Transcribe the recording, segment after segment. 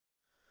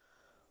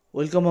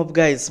Welcome up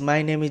guys,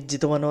 my name is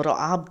जितवन और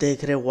आप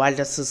देख रहे हैं वाइल्ड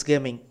एसेस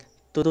गेमिंग।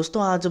 तो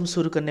दोस्तों, आज हम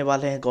शुरू करने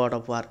वाले हैं गॉड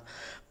ऑफ वार।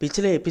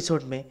 पिछले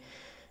एपिसोड में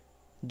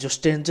जो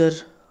स्ट्रेंजर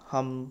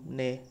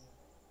हमने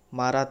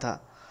मारा था,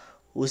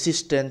 उसी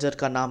स्ट्रेंजर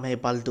का नाम है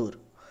बाल्दुर,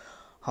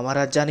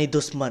 हमारा जानी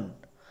दुश्मन।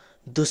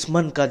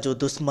 दुश्मन का जो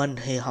दुश्मन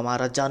है,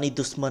 हमारा जानी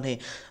दुश्मन है।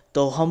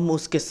 तो हम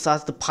उसके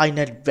साथ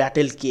फाइनल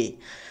बैटल किए।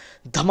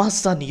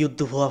 घमासान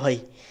युद्ध हुआ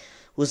भाई।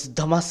 उस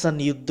घमासान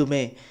युद्ध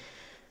में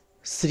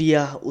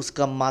श्रिया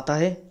उसका माता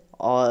है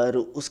और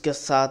उसके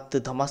साथ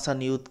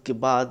घमासान युद्ध के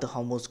बाद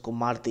हम उसको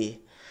मार दिए।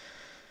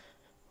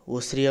 वो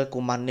श्रिया को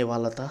मारने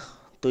वाला था,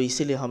 तो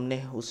इसीलिए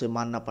हमने उसे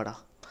मारना पड़ा।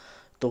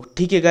 तो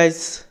ठीक है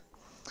गाइस,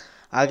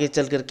 आगे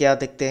चलकर क्या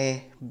देखते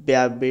हैं,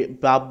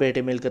 बाप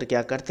बेटे मिलकर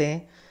क्या करते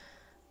हैं।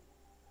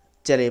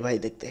 चलिए भाई,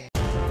 देखते हैं।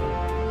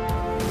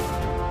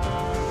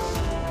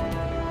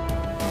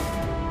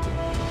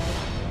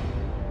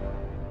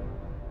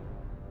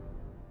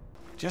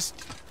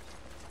 Just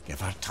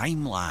give her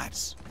time,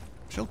 lads.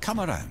 She'll come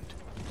around.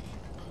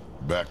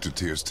 Back to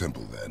Tyr's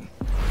temple, then.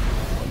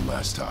 One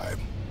last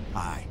time.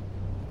 Aye.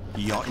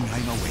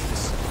 Jotunheim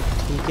awaits.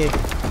 ठीक है,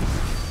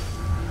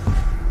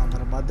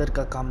 हमारा मदर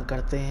का काम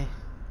करते हैं।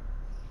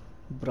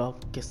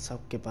 ब्रॉप के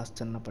सबके पास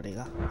चलना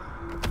पड़ेगा।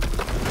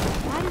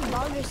 Why did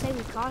Baldur say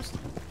we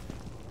cost him?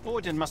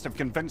 Odin must have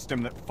convinced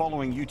him that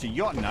following you to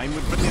Jotunheim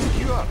would bring his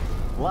cure.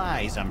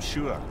 Lies, I'm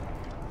sure.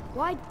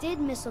 Why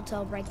did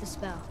mistletoe break the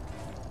spell?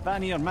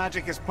 Vanir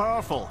magic is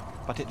powerful,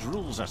 but its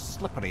rules are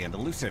slippery and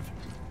elusive.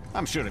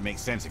 I'm sure it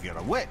makes sense if you're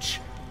a witch.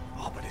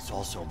 Oh, but it's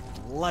also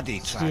bloody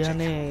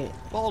tragic.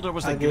 Baldur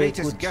was the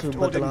greatest gift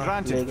Odin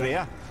granted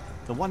Freya.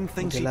 The one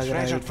thing she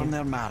treasured from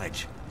their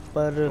marriage.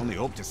 Only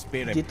hope to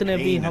spare him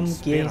pain and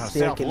spare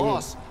herself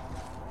loss.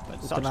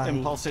 But such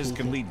impulses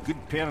can lead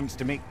good parents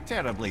to make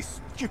terribly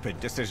stupid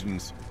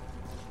decisions.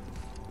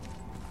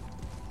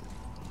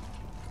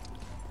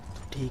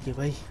 ठीक है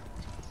भाई,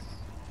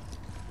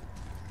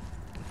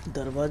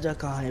 दरवाजा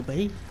कहाँ है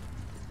भाई?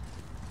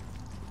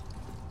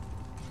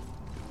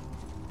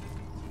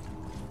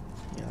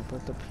 यहाँ पर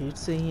तो फिर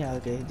से ही आ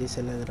गए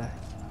जैसे लग रहा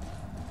है।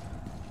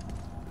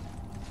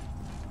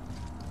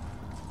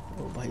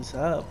 ओ भाई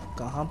साहब,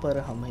 कहाँ पर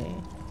हम हैं?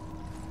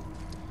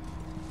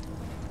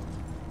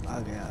 आ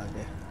गया आ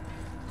गया।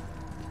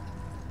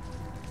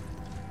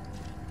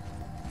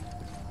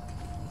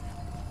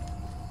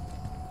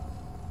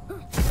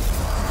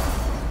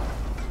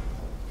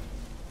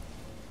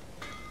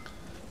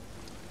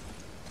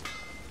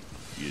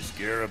 You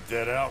scare up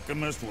that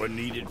alchemist what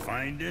needed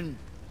finding?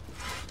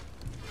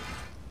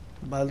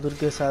 बाल्दुर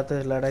के साथ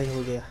लड़ाई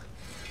हो गया,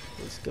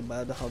 इसके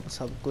बाद हम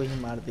सबको ही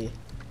मार दिए,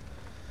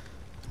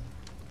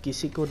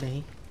 किसी को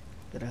नहीं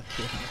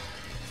रखे हम।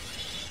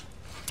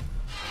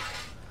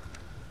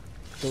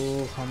 तो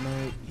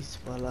हमें इस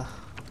वाला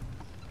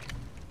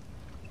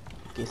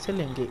कैसे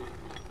लेंगे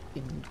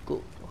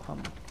इनको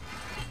हम?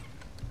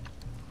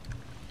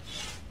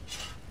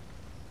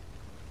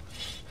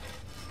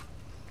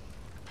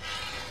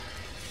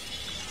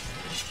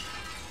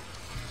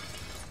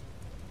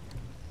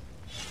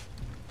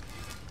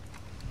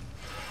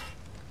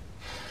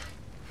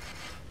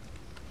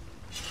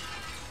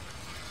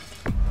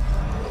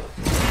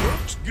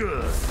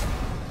 Good.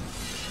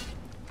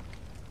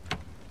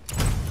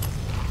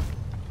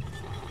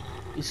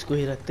 इसको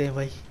ही रखते हैं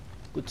भाई,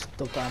 कुछ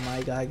तो काम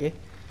आएगा आगे।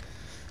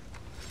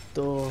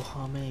 तो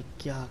हमें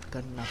क्या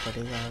करना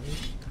पड़ेगा अभी?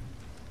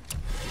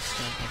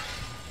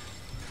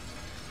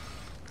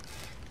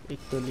 एक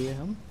तो लिए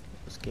हम,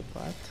 उसके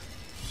बाद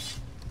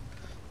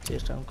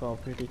चेस्ट हम का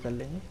ऑपरेट कर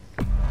लेंगे।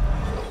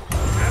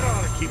 That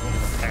ought to keep them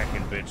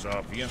packing bits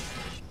off you.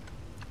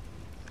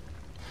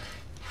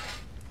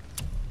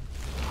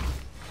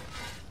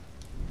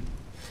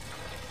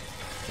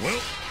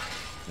 Well,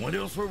 what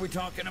else were we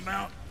talking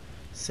about?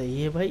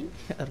 सही है भाई,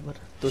 अरबर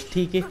तो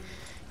ठीक है।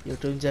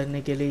 यूट्यूब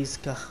जानने के लिए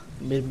इसका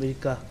मिर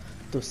का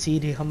तो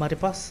सीन है हमारे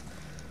पास।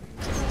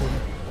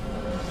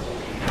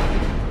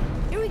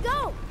 Here we go!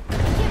 I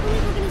can't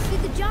believe we're gonna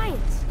see the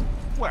giants.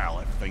 Well,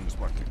 if things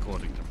work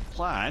according to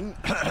plan.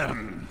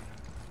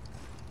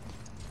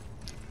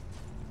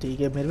 ठीक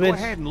है Go मिर,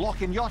 ahead and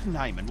lock in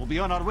Jotunheim and we'll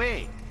be on our way.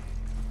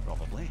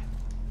 Probably.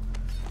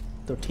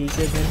 तो ठीक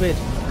है मिर,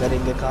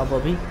 करेंगे काम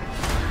अभी।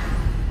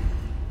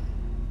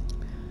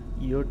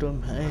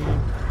 यूट्यूब है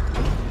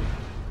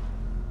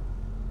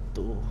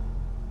तो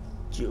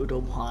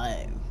यूट्यूब है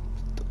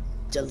तो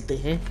चलते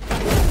हैं।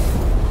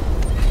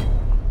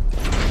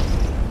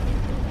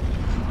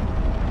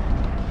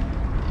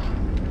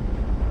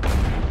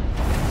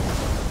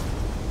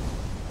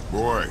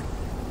 Boy,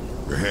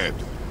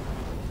 ahead.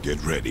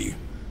 Get ready.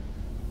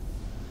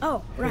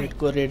 Oh, right. Head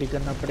को रेडी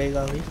करना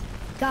पड़ेगा अभी।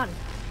 Got it.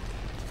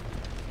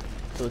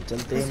 तो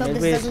चलते Let's हैं hope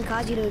this मिर, doesn't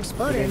cause you to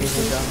explode or ready हो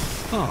anything.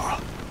 जाओ। Oh,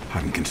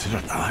 hadn't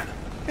considered that.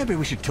 Maybe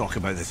we should talk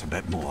about this a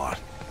bit more.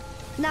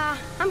 Nah,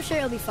 I'm sure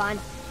you'll be fine.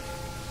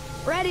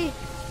 Ready?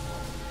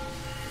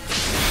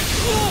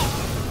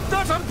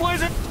 That's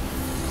unpleasant!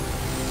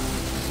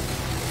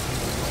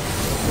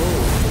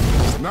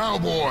 Now,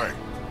 boy.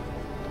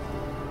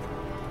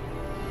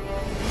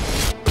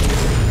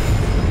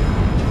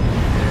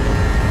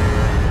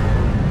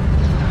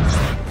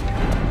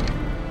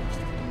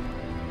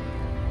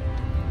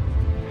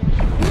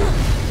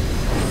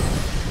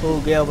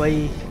 गया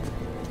भाई।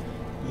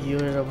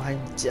 यूरोभाइन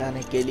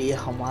जाने के लिए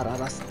हमारा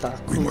रास्ता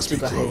खुल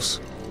चुका है।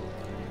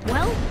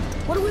 Well,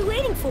 what are we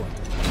waiting for?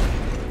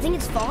 Think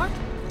it's far?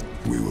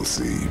 We will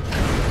see.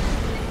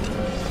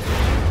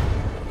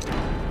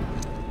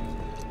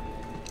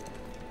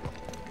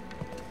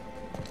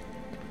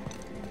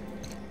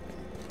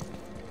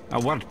 A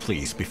word,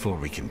 please, before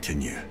we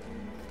continue.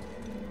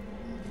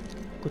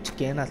 कुछ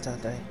कहना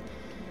चाहता है।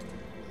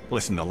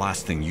 Listen, the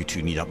last thing you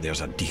two need up there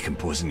is a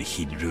decomposing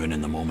he'd ruin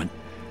in the moment.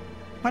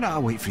 Why don't I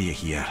wait for you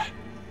here?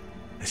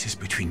 This is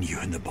between you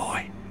and the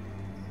boy.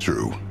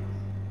 True.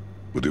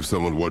 But if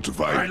someone were to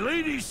fight... My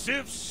lady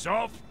sips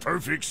soft,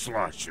 perfect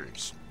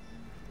sloshers.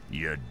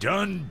 You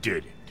done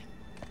did it.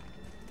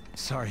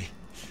 Sorry.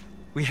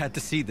 We had to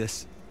see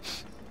this.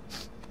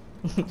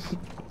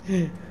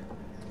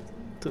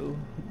 तो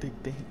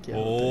देखते हैं क्या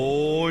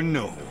Oh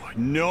no.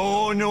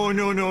 No, no,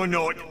 no, no,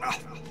 no.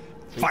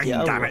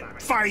 Fine, damn it.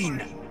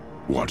 Fine.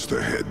 Watch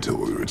the head till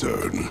we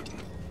return.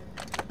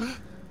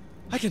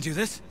 I can do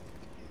this.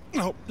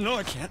 No, no,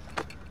 I can't.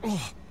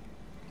 Oh.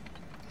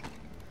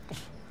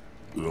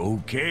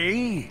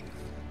 Okay.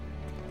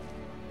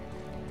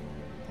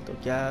 तो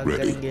क्या Ready.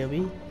 करेंगे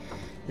अभी?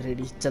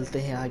 Ready, चलते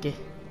हैं आगे।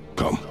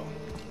 Come.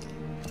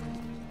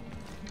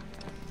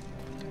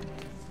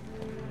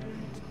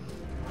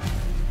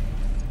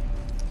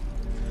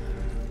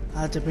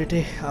 आज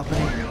बेटे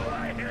अपने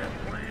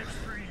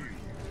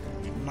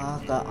माँ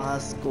का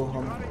आस को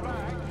हम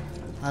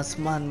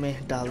आसमान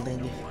में डाल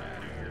देंगे।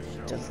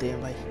 चलते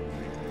हैं भाई,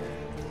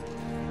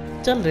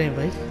 चल रहे हैं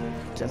भाई,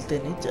 चलते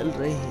नहीं चल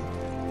रहे हैं।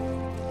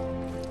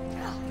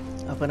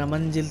 अपना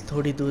मंजिल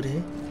थोड़ी दूर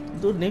है,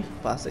 दूर नहीं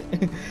पास है।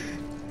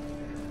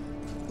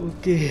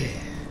 ओके,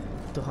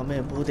 तो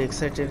हमें बहुत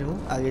एक्साइटेड हूँ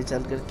आगे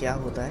चलकर क्या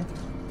होता है।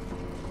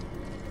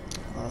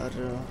 और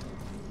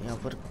यहाँ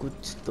पर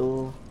कुछ तो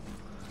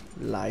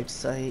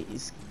लाइट्स है,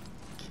 इस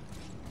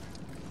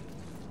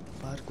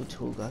बाहर कुछ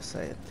होगा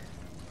शायद।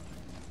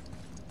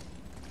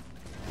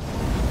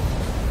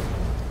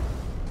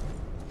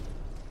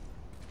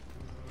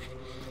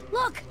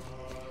 Look!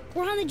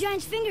 We're on the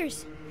giant's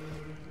fingers.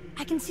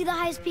 I can see the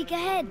highest peak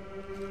ahead.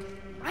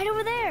 Right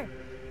over there.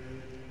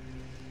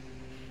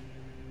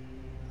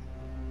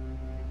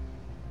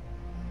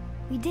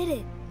 We did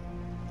it.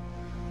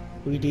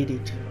 We did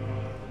it.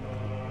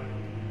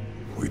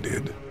 We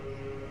did.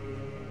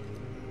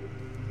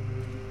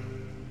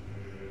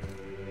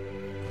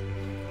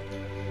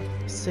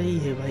 सही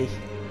है भाई,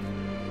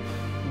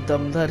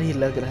 दमदार ही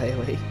लग रहा है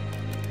भाई।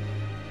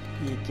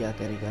 ये क्या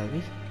करेगा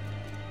अभी?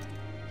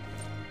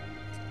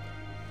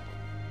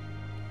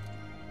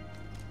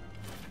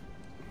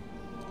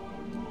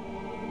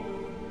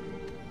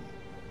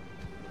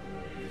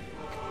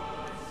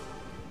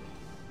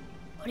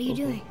 What are you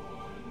doing?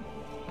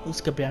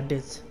 उसका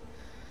bandage.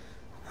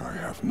 I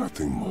have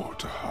nothing more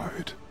to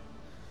hide.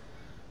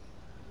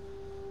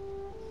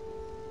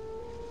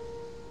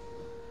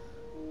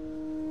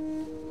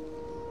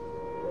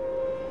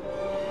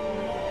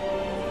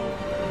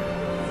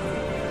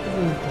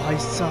 भाई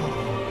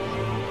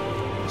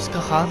साहब, उसका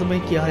हाथ में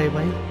क्या है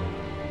भाई?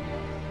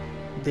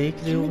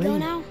 देख रहे हो Can we go भाई?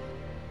 now?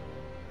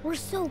 We're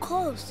so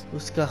close.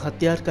 उसका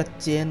हथियार का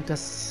चेन का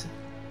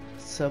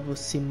सब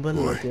सिंबल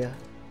हो गया,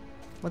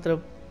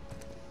 मतलब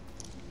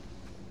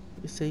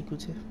इससे ही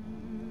कुछ है।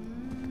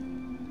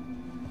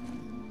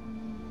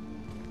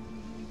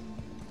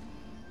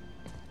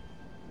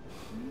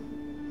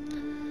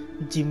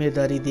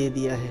 जिम्मेदारी दे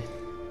दिया है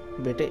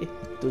बेटे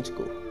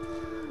तुझको,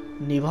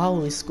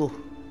 निभाओ इसको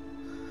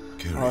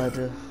और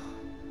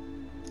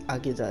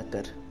आगे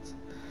जाकर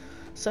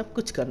सब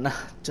कुछ करना।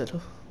 चलो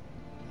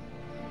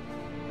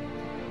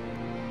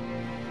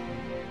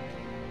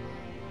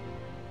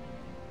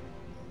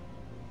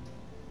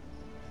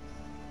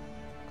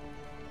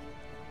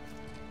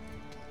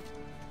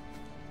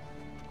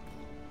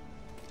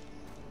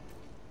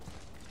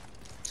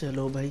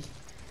चलो भाई,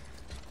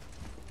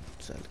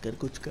 चलकर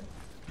कुछ कर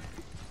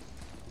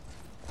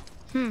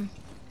काम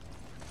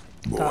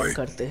Boy,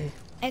 करते हैं।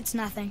 It's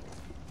nothing.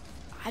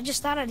 I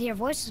just thought I'd hear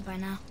voices by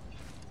now.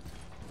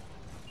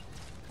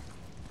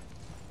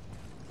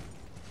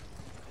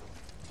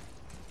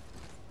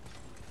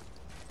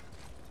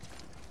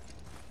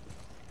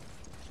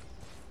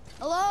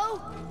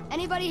 Hello?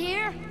 Anybody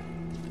here?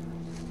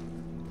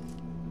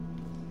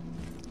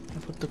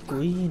 यहाँ पर तो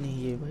कोई ही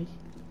नहीं है भाई।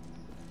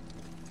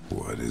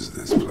 what is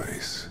this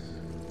place?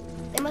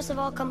 They must have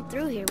all come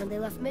through here when they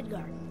left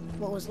Midgard.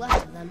 What was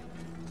left of them.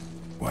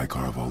 Why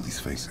carve all these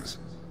faces?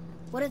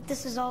 What if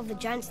this is all the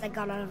giants that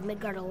got out of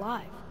Midgard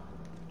alive?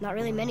 Not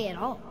really many at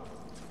all.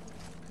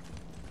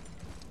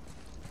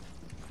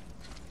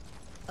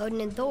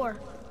 Odin and Thor,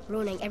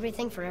 ruining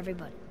everything for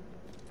everybody.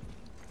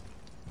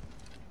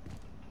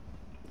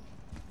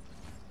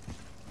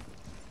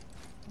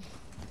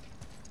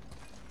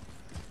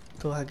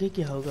 तो आगे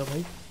क्या होगा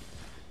भाई?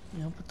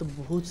 यहाँ पर तो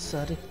बहुत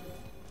सारे।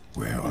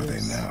 Where are they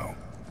now?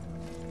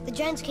 The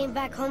giants came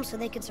back home so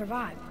they could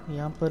survive.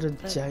 यहाँ पर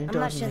But जाइंट I'm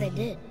और not sure they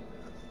नहीं। did.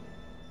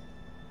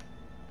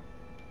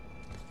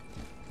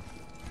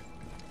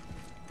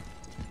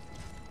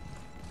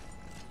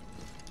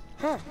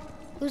 Huh?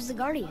 Who's the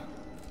guardian?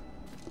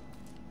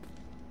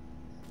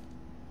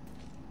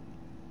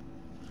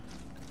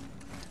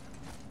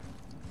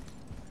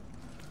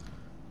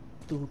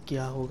 तो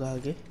क्या होगा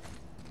आगे?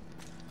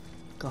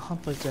 कहाँ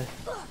पर जाए?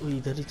 वो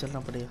इधर ही चलना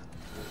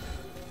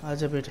पड़ेगा।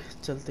 आजा बेटे,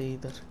 चलते हैं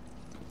इधर।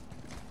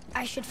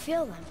 I should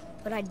feel them,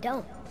 but I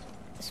don't.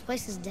 This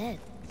place is dead.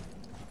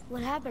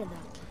 What happened to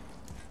them?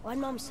 Why'd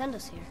Mom send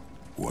us here?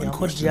 One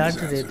question is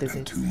answered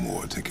and two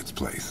more take its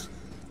place.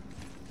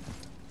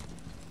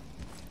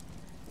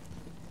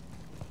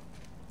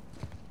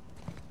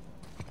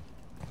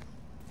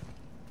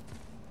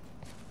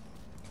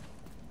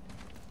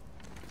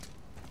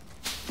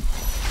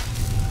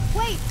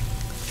 Wait!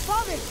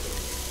 Father!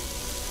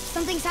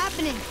 Something's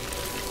happening.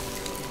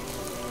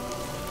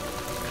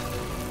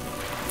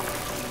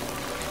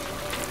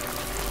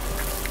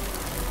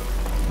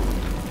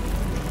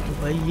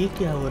 भाई ये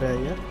क्या हो रहा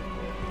है यार?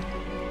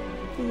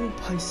 ओ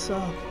भाई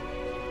साहब,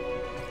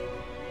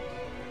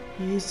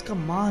 ये इसका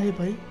माँ है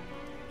भाई।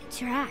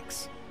 It's your axe.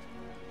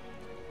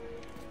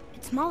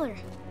 It's smaller.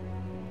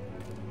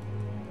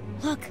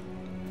 Look.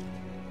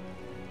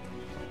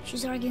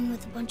 She's arguing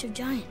with a bunch of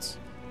giants.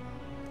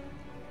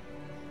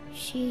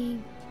 She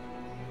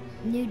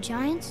knew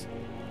giants?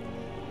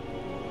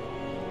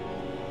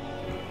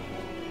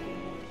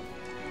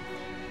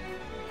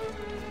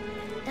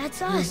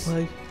 That's us.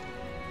 भाई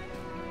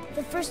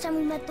The first time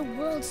we met the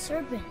world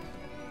serpent.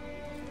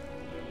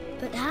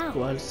 But how?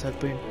 World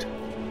serpent.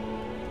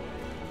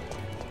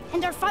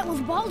 And our fight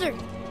with Baldur.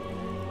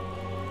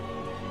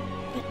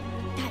 But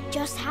that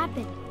just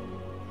happened.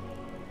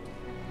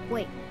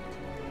 Wait.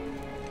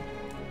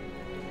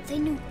 They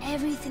knew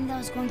everything that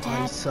was going to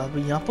भाई happen. साहब,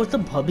 यहाँ पर तो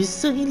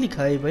भविष्य ही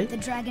लिखा है भाई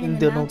The dragon in in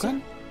the दोनों का।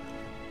 mountain.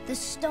 The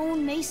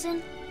stone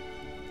mason.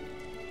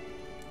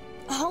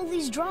 All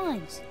these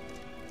drawings.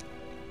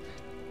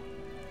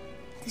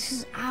 This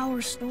is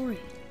our story.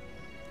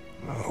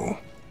 No.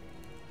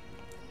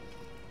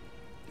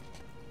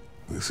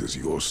 This is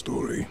your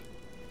story.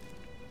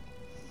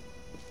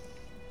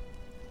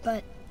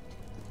 But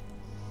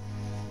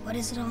what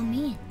does it all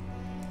mean?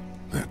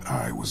 That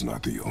I was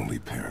not the only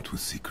parent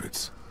with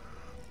secrets.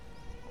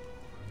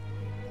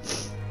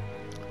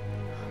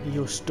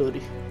 Your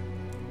story.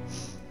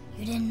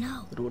 You didn't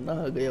know. रोना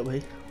आ गया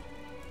भाई।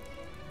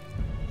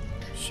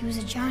 She was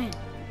a giant.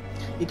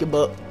 एक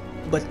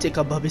बच्चे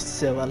का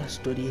भविष्य वाला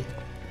story है।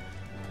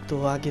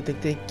 तो आगे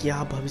देखते हैं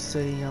क्या भविष्य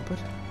है यहाँ पर।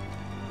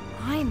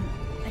 I'm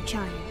a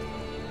giant.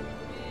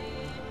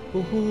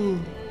 ओहो,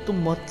 तो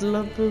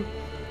मतलब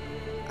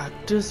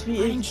एक्ट्रेस भी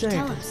Why एक didn't you tell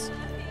जाएगा। us?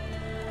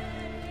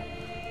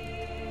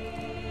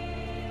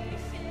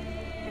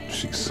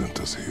 She sent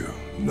us here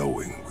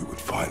knowing we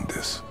would find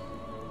this.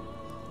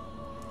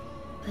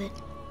 But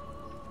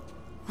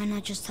why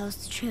not just tell us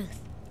the truth?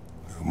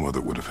 Your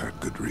mother would have had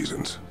good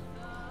reasons.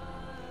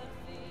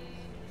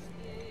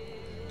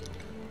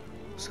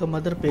 उसका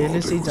mother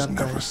पहले से ही Baldur was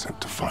जानता never है।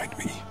 sent to find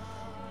me.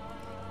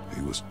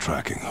 He was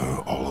tracking her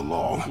all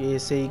along, ये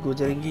ऐसे ही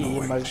गुजरेंगी, ये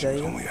knowing मर she was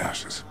जाएगा। only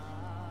ashes.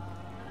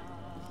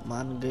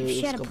 मान If गए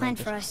she had a उसका plan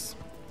for mother. us,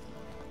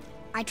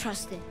 I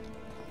trust it.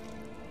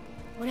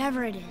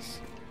 Whatever it is.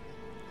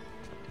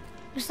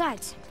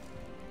 Besides,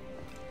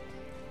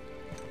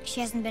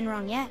 she hasn't been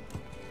wrong yet.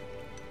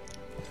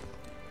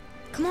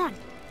 Come on.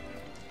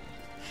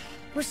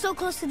 We're so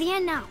close to the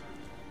end now.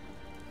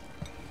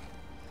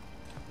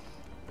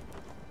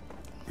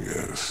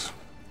 Yes.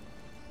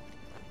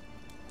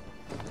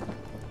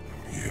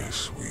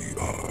 Yes, we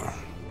are.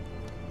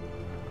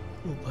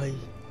 ओ भाई,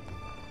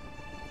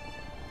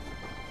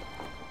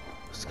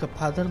 उसका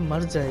father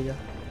मर जाएगा।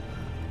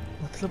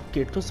 मतलब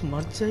केटोस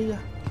मर जाएगा।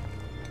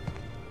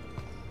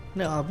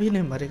 नहीं, अभी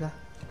नहीं मरेगा,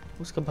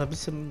 उसका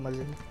भविष्य में मर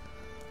जाएगा।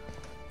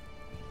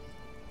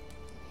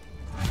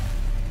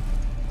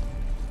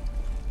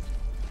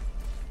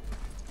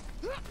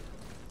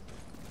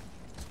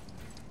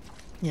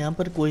 यहाँ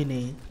पर कोई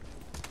नहीं है।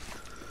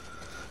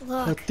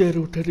 Look, हत्यार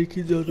उठाने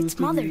की it's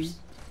जरूरत नहीं। Mother's.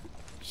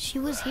 She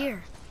was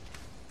here.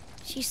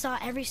 She saw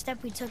every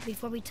step we took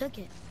before we took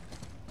it.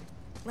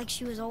 Like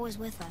she was always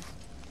with us.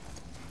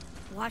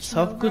 Watching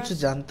सब over कुछ us.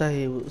 जानता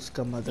है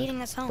उसका मदर,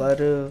 Leading us home.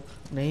 पर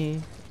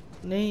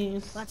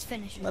नहीं Let's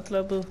finish it.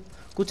 मतलब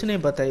कुछ नहीं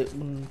बताए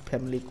उन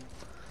फैमिली को,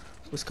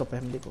 उसका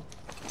फैमिली को।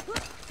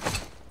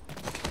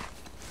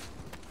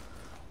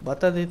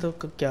 बता दे तो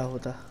क्या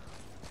होता?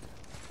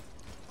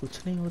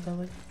 कुछ नहीं होता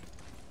भाई।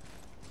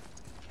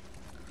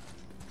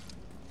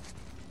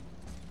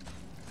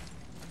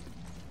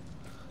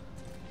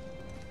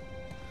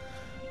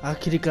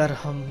 आखिरकार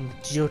हम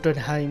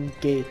जोटनहाइम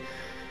के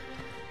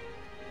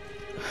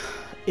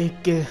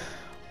एक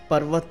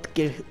पर्वत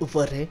के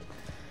ऊपर है,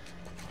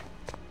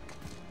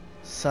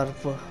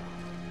 सर्व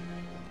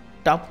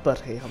टॉप पर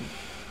है हम।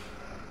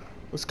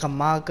 उसका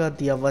माँ का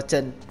दिया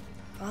वचन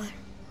Father,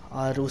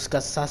 और उसका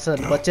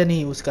शासन, वचन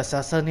ही उसका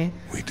शासन है।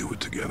 We do it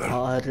together,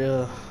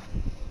 और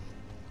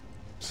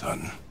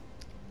son.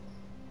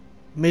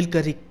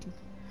 मिलकर ही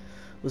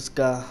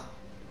उसका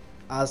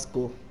आस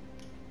को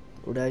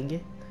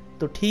उड़ाएंगे।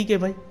 तो ठीक है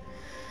भाई,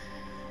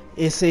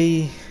 ऐसे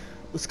ही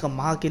उसका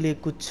माँ के लिए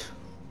कुछ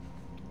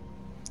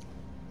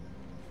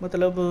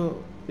मतलब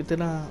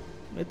इतना,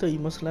 मैं तो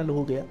इमोशनल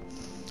हो गया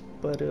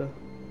पर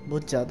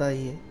बहुत ज़्यादा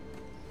ही है।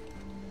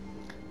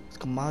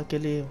 उसका माँ के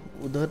लिए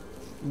उधर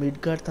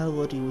मिडगार्ड था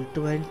और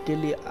यूट्यूब के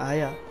लिए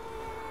आया,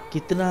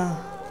 कितना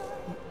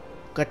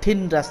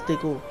कठिन रास्ते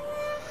को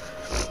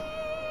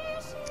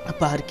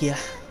पार किया,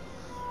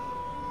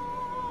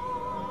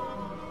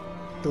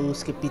 तो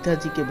उसके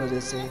पिताजी के वजह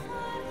से।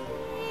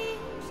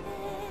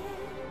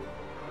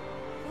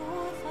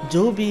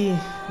 जो भी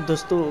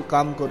दोस्तों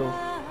काम करो,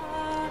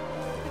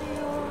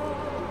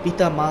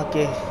 पिता माँ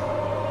के,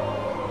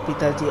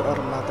 पिताजी और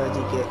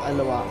माताजी के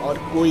अलावा और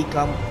कोई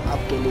काम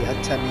आपके लिए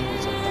अच्छा नहीं हो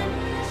सकता,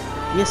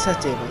 ये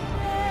सच है भाई।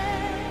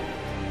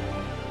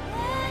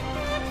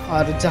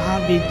 और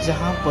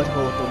जहाँ पर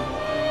हो तुम,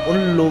 उन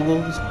लोगों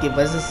की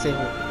वजह से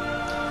हो,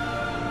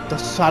 तो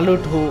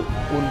सैल्यूट हो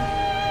उन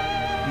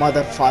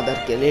मदर फादर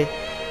के लिए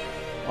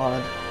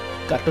और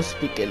काटोस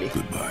भी के लिए।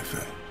 Goodbye,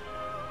 Faye.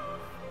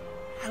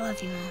 I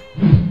love you, Mom.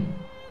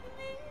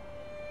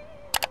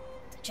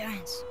 The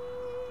giants.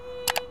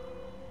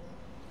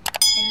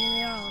 They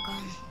really are all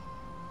gone.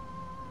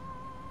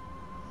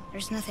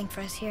 There's nothing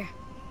for us here.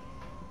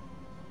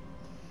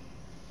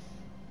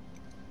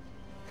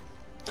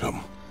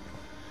 Come.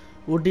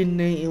 Odin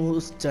ने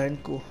उस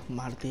जायंट को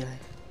मार दिया है,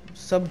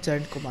 सब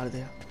जायंट को मार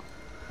दिया।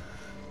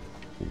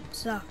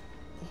 So,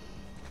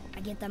 I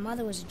get that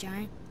Mother was a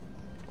giant,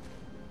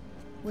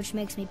 which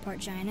makes me part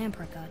giant and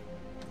part god.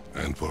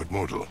 And part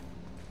mortal.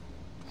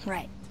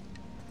 Right.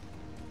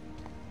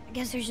 I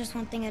guess there's just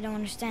one thing I don't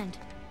understand.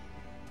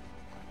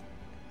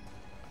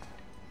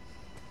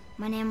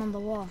 My name on the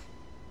wall.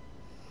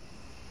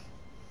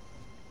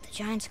 The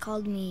giants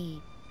called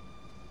me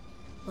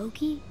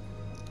Loki?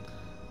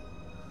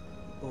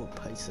 ओ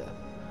भाई साहब,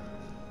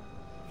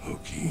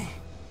 Loki.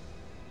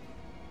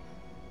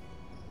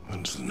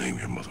 That's the name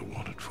your mother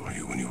wanted for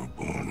you when you were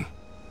born.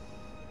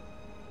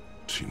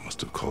 She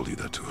must have called you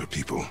that to her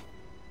people.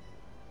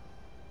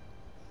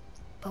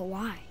 But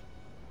why?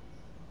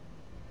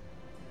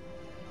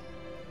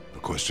 A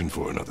question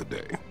for another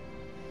day.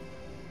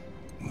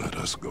 Let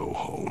us go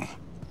home.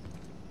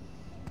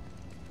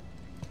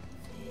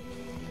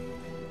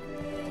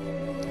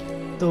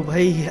 तो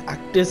भाई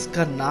actress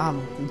का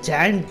नाम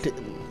giant,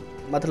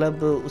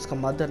 मतलब उसका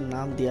mother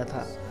नाम दिया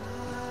था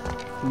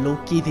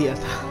लोकी दिया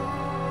था,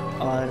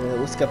 और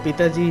उसका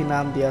पिताजी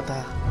नाम दिया था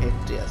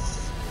एट्रियस।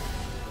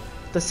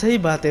 तो सही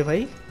बात है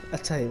भाई,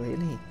 अच्छा है भाई।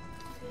 नहीं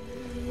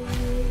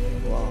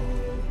वाह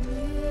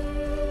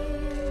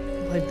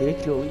भाई,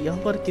 देख लो यहाँ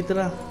पर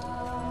कितना,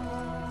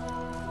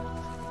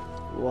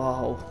 वाह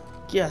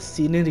क्या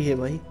सीनरी है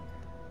भाई,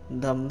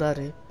 दमदार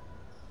है।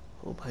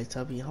 ओ भाई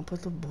साहब, यहाँ पर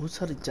तो बहुत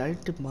सारे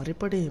जायंट मारे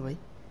पड़े हैं भाई।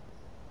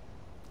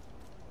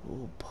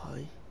 ओ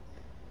भाई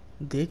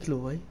देख लो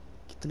भाई,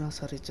 कितना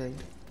सारे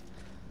जायंट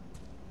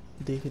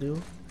देख रहे हो,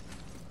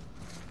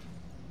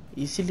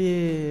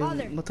 इसीलिए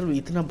मतलब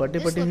इतना बड़े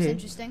बड़े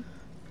हैं।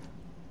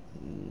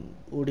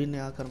 ओडी ने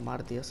आकर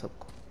मार दिया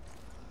सबको,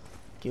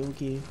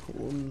 क्योंकि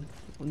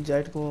उन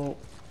जायंट को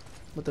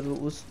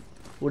मतलब उस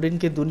ओडिन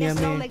के दुनिया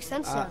में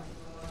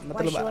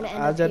मतलब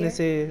आ जाने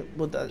से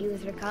बहुत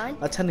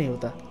अच्छा नहीं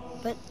होता।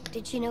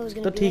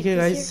 तो ठीक है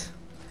गाइस।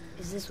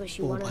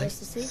 ओ भाई,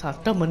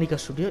 साफ्टा मनी का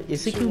स्टूडियो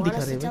ऐसे क्यों दिखा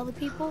रहे हैं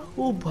भाई?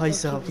 ओ भाई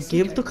साहब,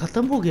 गेम तो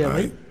खत्म हो गया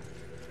भाई।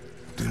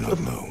 Do not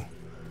know.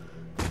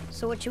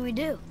 So what should we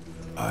do?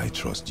 I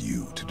trust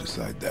you to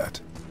decide that.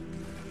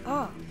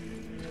 Oh.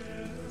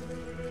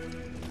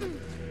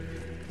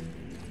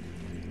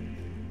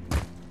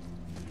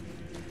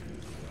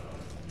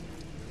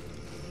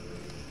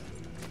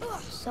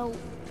 So,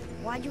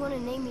 why'd you want to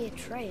name me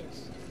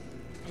Atreus?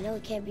 I know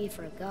it can't be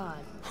for a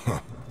god.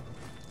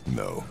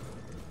 No.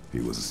 He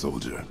was a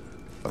soldier.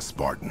 A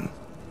Spartan.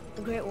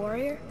 A great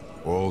warrior?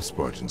 All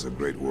Spartans are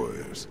great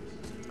warriors.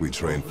 We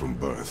trained from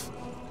birth.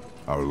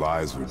 Our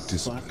lives were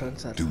discipline,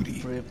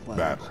 duty,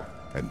 battle,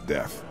 and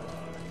death.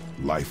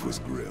 Life was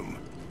grim,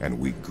 and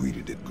we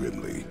greeted it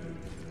grimly.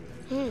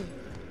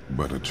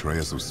 But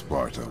Atreus of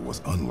Sparta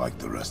was unlike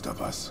the rest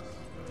of us.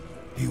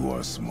 He wore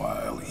a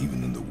smile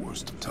even in the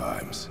worst of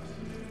times.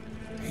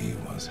 He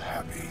was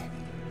happy.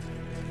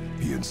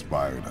 He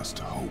inspired us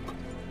to hope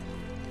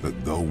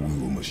that though we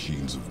were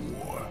machines of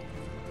war,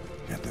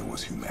 yet there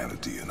was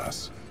humanity in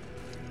us.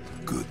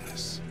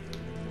 Goodness.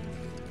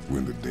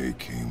 When the day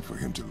came for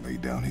him to lay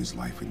down his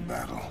life in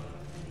battle,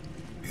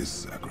 his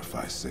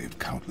sacrifice saved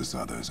countless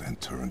others and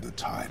turned the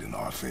tide in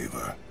our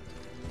favor.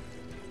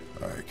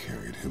 I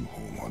carried him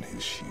home on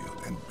his shield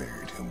and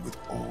buried him with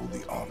all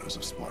the honors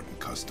of Spartan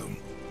custom.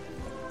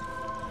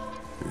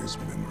 His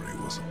memory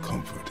was a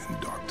comfort in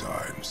dark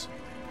times.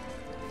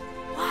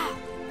 Wow,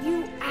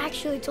 you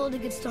actually told a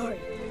good story.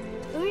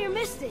 We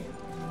missed it.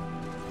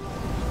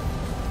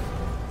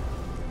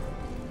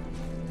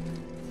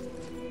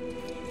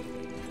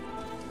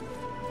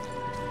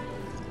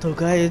 तो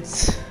guys,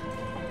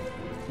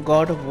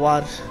 God of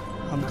war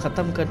हम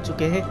ख़त्म कर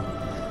चुके हैं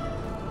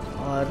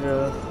और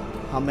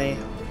हमें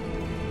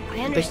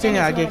देखते हैं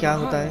आगे क्या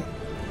होता है।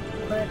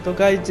 तो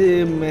गाइस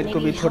मेरे को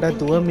भी थोड़ा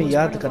दुआ में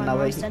याद करना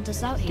भाई,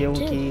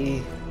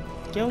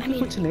 क्योंकि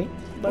कुछ नहीं,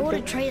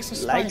 but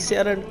like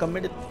share and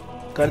comment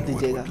कर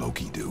दीजिएगा,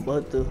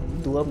 बहुत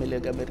दुआ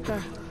मिलेगा मेरे को,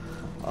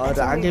 और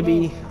आगे भी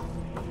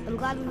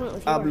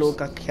आप लोगों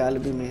का ख्याल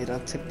भी मैं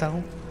रख सकता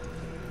हूँ।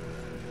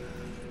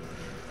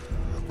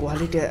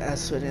 Quality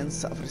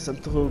assurance operation.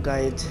 तो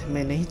गाइस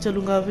मैं नहीं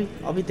चलूँगा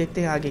अभी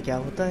देखते हैं आगे क्या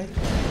होता है,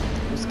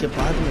 उसके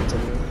बाद मैं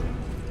चलूँगा।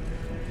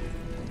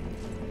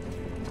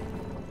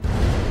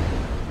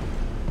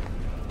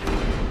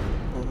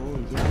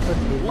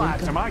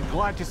 Lads, am I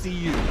glad to see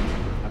you.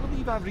 I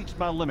believe I've reached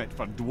my limit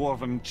for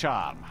dwarven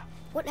charm.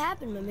 What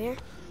happened, Mimir?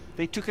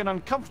 They took an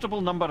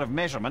uncomfortable number of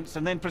measurements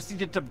and then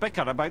proceeded to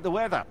bicker about the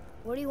weather.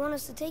 Where do you want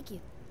us to take you?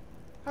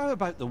 How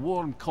about the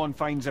warm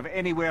confines of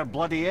anywhere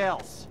bloody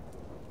else?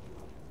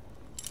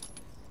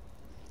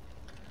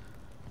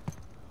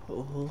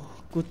 ओह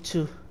कुछ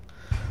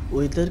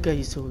weather का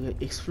issue हो गया।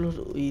 Explore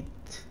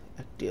with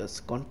Atreus,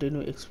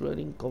 continue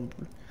exploring,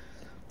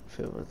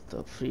 favor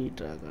the free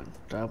dragon,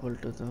 travel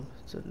to the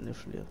journey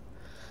flare,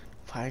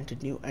 find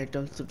new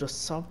items to the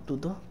shop to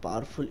the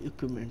powerful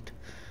equipment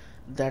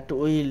that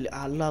will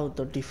allow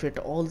the defeat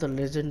all the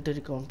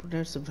legendary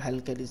components of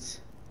Valkyries।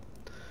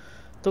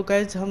 तो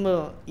guys हम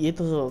ये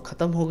तो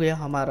ख़त्म हो गया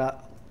हमारा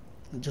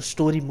जो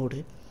story mode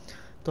है,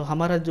 तो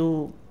हमारा जो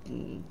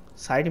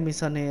साइड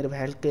मिशन है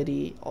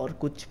वैल्करी और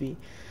कुछ भी,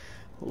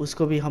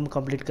 उसको भी हम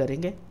कंप्लीट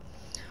करेंगे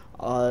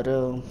और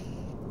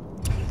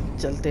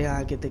चलते हैं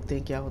आगे, देखते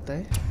हैं क्या होता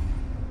है।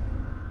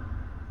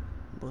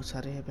 बहुत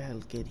सारे हैं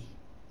वैल्करी,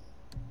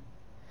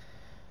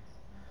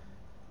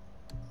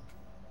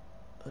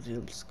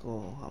 रिल्स को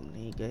हम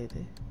नहीं गए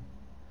थे।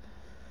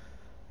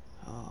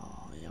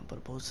 हाँ यहाँ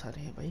पर बहुत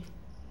सारे हैं भाई,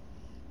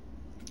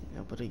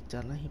 यहाँ पर एक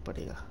जाना ही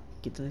पड़ेगा।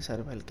 कितने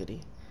सारे वैल्करी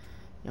हैं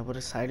यहाँ पर।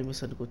 साइड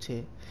मिशन कुछ है,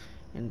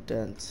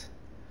 इंटेंस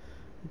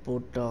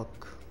बोट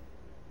डॉक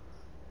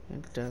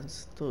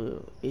इंटेंस, तो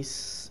इस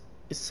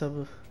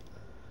सब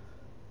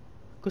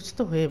कुछ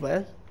तो है भाई,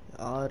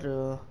 और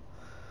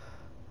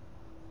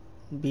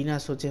बिना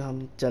सोचे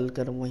हम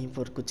चलकर वहीं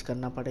पर कुछ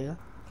करना पड़ेगा।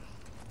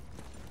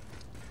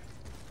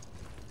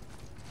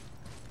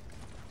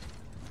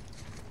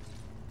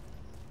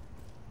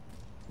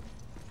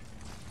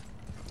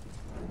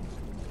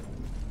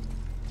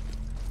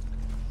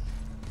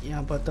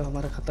 यहाँ पर तो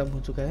हमारा ख़त्म हो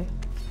चुका है।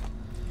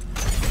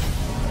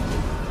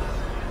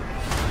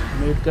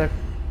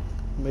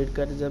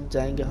 मिडगार्ड जब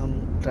जाएंगे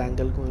हम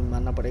ट्रायंगल को भी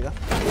मारना पड़ेगा।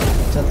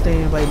 चलते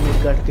हैं भाई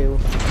मिडगार्ड के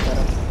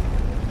तरफ।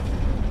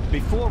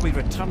 Before we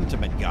return to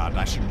Midgard,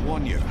 I should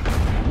warn you,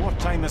 more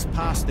time has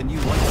passed than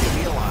you want to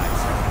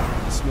realize.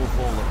 The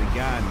snowfall that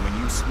began when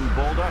you slew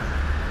Baldur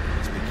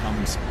has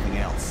become something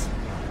else.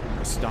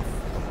 The stuff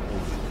of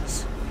omens.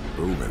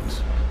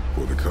 Omens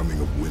for the coming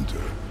of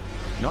winter.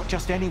 Not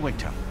just any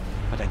winter,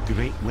 but a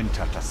great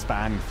winter to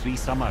span 3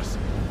 summers.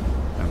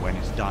 And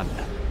when it's done,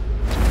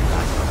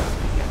 Ragnarok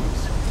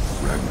begins.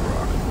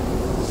 Ragnarok.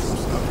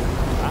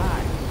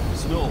 Aye,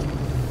 snow.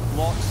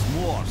 Lots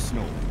more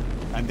snow.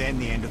 And then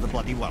the end of the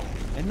bloody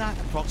world, in that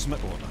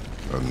approximate order.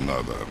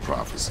 Another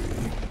prophecy.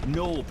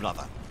 No,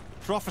 brother.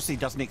 Prophecy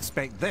doesn't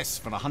expect this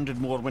for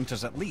 100 more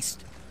winters at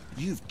least.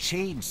 You've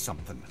changed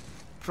something.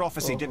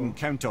 Prophecy didn't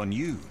count on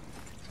you.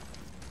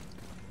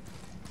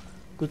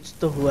 कुछ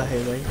तो हुआ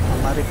है भाई,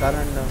 हमारे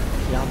कारण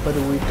यहाँ पर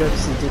winter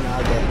season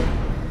आ गया है,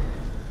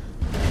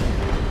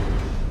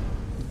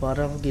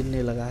 बर्फ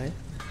गिरने लगा है।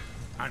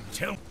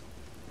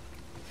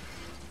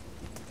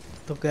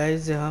 तो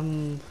गाइस हम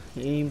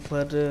यहीं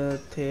पर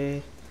थे,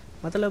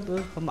 मतलब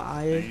हम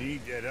आए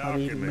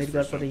अभी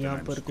मिडगार्ड पर। यहाँ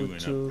पर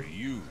कुछ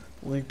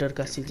विंटर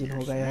का सीजन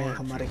हो गया है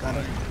हमारे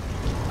कारण,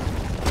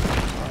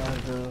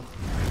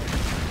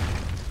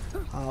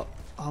 और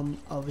हम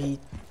अभी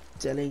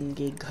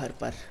चलेंगे घर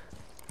पर।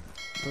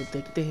 तो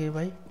देखते हैं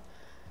भाई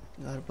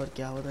घर पर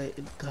क्या हो रहा है।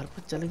 घर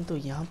पर चलेंगे तो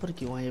यहाँ पर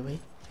क्यों आए भाई?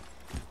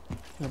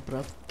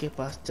 बर्फ के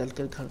पास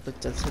चलकर घर पर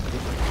चल सकते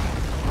हैं।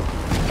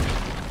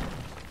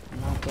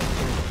 यहाँ पर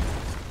तो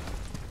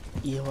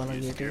ये वाला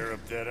गेट है।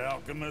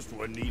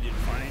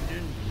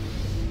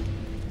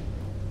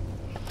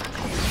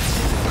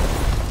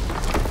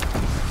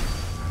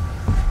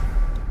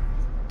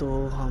 तो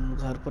हम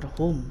घर पर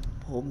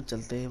होम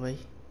चलते हैं भाई।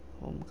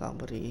 होम कहाँ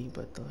पर, यहीं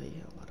पर तो है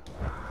हमारा।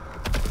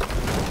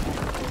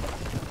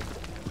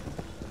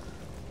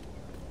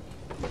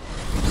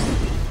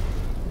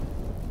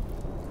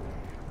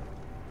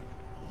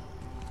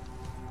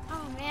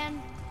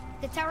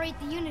 The tower ate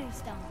the Unity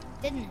Stone,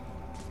 didn't it?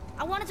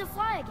 I wanted to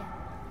fly again.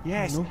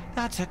 Yes, No.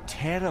 that's a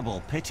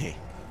terrible pity.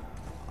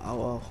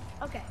 Oh.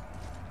 Okay.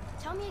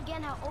 Tell me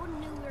again how Odin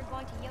knew we were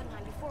going to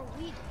Jotunheim before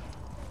we did.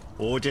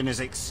 Odin is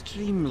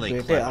extremely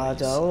बेटे आ clever.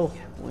 जाओ।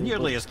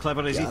 Nearly as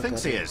clever as he क्या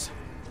thinks he करें? is.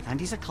 And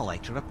he's a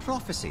collector of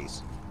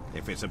prophecies.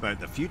 If it's about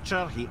the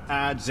future, he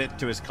adds it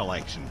to his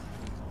collection.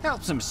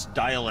 Helps him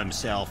style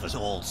himself as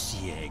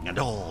all-seeing and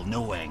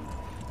all-knowing.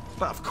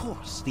 But of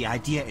course, the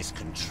idea is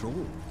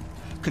control.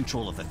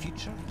 Control of the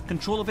future,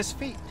 control of his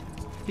fate.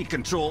 He'd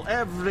control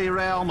every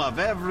realm of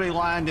every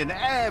land in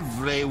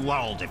every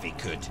world if he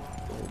could.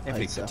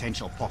 Every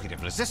potential pocket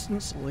of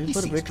resistance वहीं he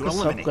पर seeks बैठ to के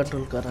सब eliminate.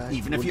 Control कर रहा है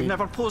Even if you've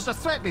never posed a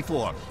threat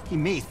before, he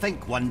may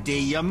think one day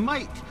you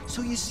might.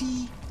 So you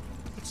see,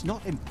 it's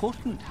not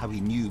important how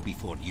he knew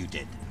before you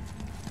did.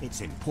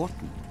 It's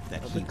important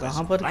that he was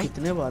कहाँ पर right.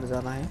 कितने बार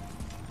जाना है?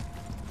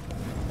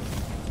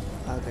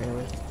 आ गए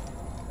भाई,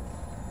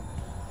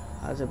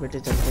 आजा बेटे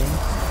चलते हैं।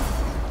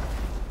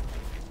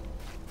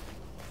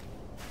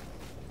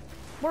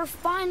 We're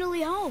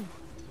finally home.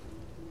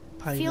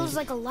 Feels Finally.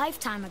 like a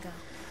lifetime ago.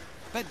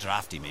 Bit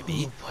drafty, maybe.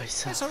 भाई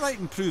साहब, It's a right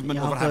improvement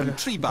यहाँ over पर having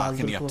tree bark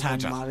in बालदुर your को हम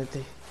tundra. मारे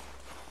थे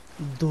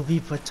धोबी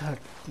बचार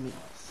में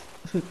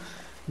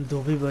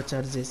धोबी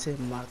बचार जैसे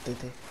मारते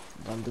थे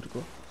बालदुर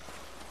को।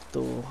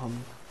 तो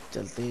हम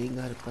चलते हैं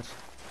घर पर।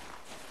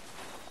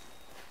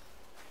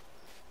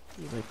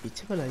 ये भाई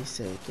पीछे वाला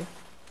हिस्सा है क्या?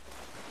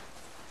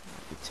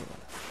 पीछे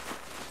वाला,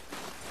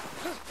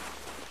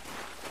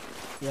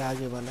 ये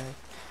आगे वाला है।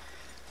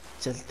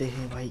 चलते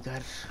हैं भाई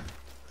घर,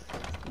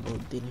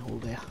 बहुत दिन हो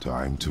गया।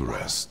 Time to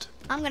rest.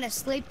 I'm gonna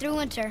sleep through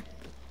winter.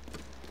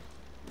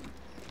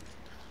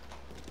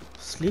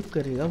 Sleep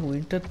करेगा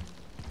विंटर,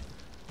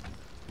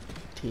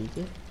 ठीक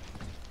है।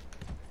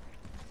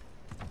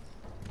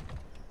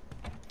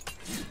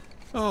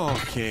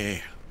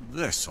 Okay,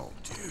 this'll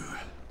do.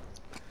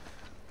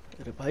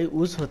 अरे भाई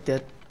उस होते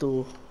तो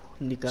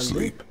निकाल दे।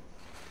 Sleep.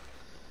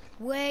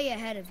 Way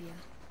ahead of you.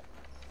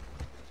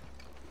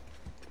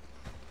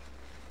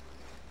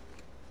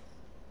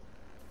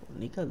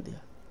 निकाल दिया।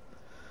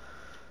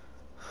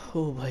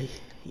 ओ भाई,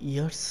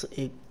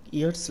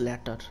 years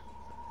later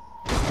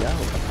क्या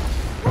होगा?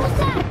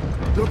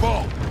 The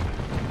ball.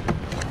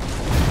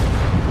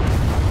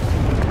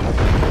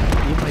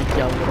 ये भाई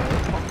क्या हो रहा है?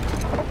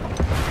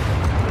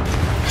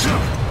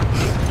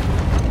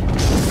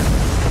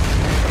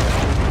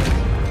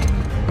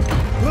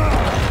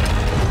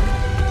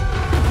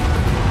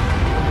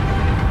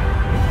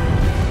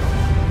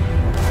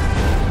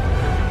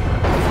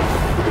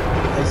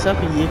 ऐसा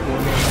भी ये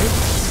कौन है भाई?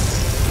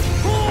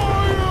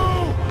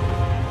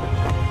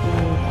 ओ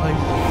भाई,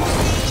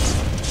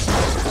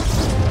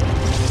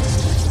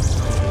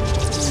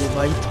 ये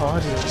भाई थॉर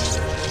है।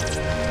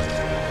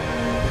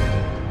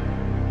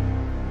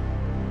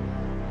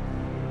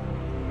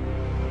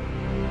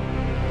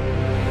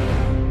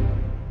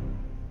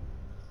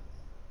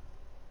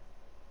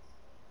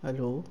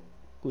 हेलो,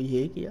 कोई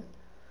है क्या?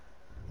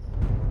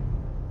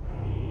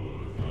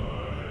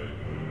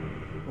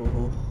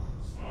 ओहो,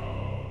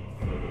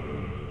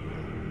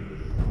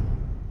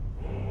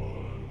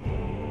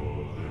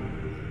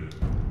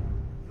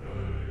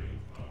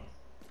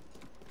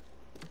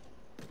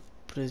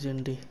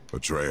 present day.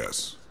 Atreus,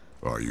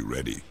 are you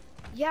ready?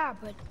 Yeah,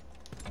 but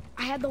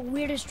I had the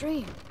weirdest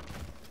dream.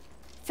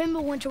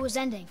 Fimbulwinter was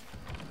ending,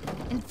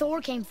 and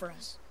Thor came for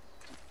us,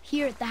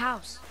 here at the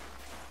house.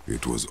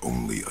 It was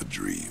only a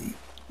dream.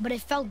 But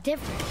it felt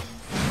different.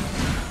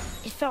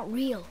 It felt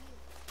real.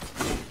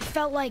 It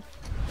felt like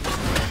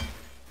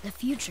the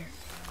future.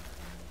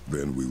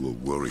 Then we will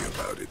worry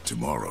about it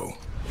tomorrow.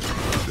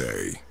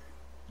 Today,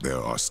 there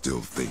are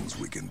still things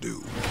we can do.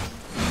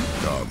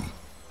 Come.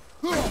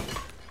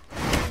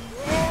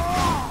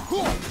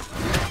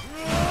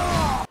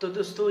 तो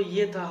दोस्तों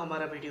ये था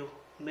हमारा video.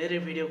 मेरे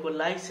video को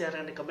like share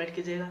and comment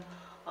कीजिएगा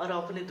और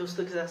अपने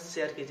दोस्तों के साथ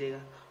शेयर कीजिएगा।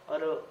 और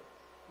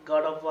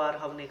गॉड ऑफ वार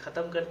हमने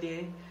ख़त्म कर दिए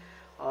हैं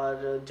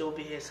और जो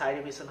भी है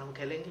साइड मिशन हम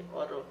खेलेंगे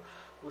और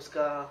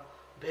उसका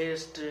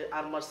वेस्ट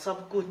आर्मर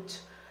सब कुछ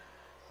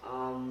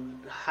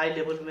हाई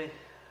लेवल में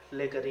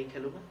लेकर ही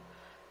खेलूँगा।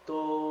 तो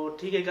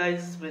ठीक है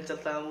गाइस, मैं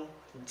चलता हूँ।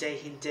 जय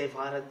हिंद, जय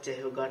भारत,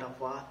 जय हो गॉड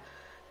ऑफ वार,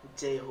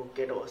 जय हो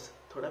क्रेटोस।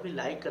 थोड़ा भी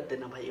लाइक कर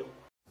देना भाइयों।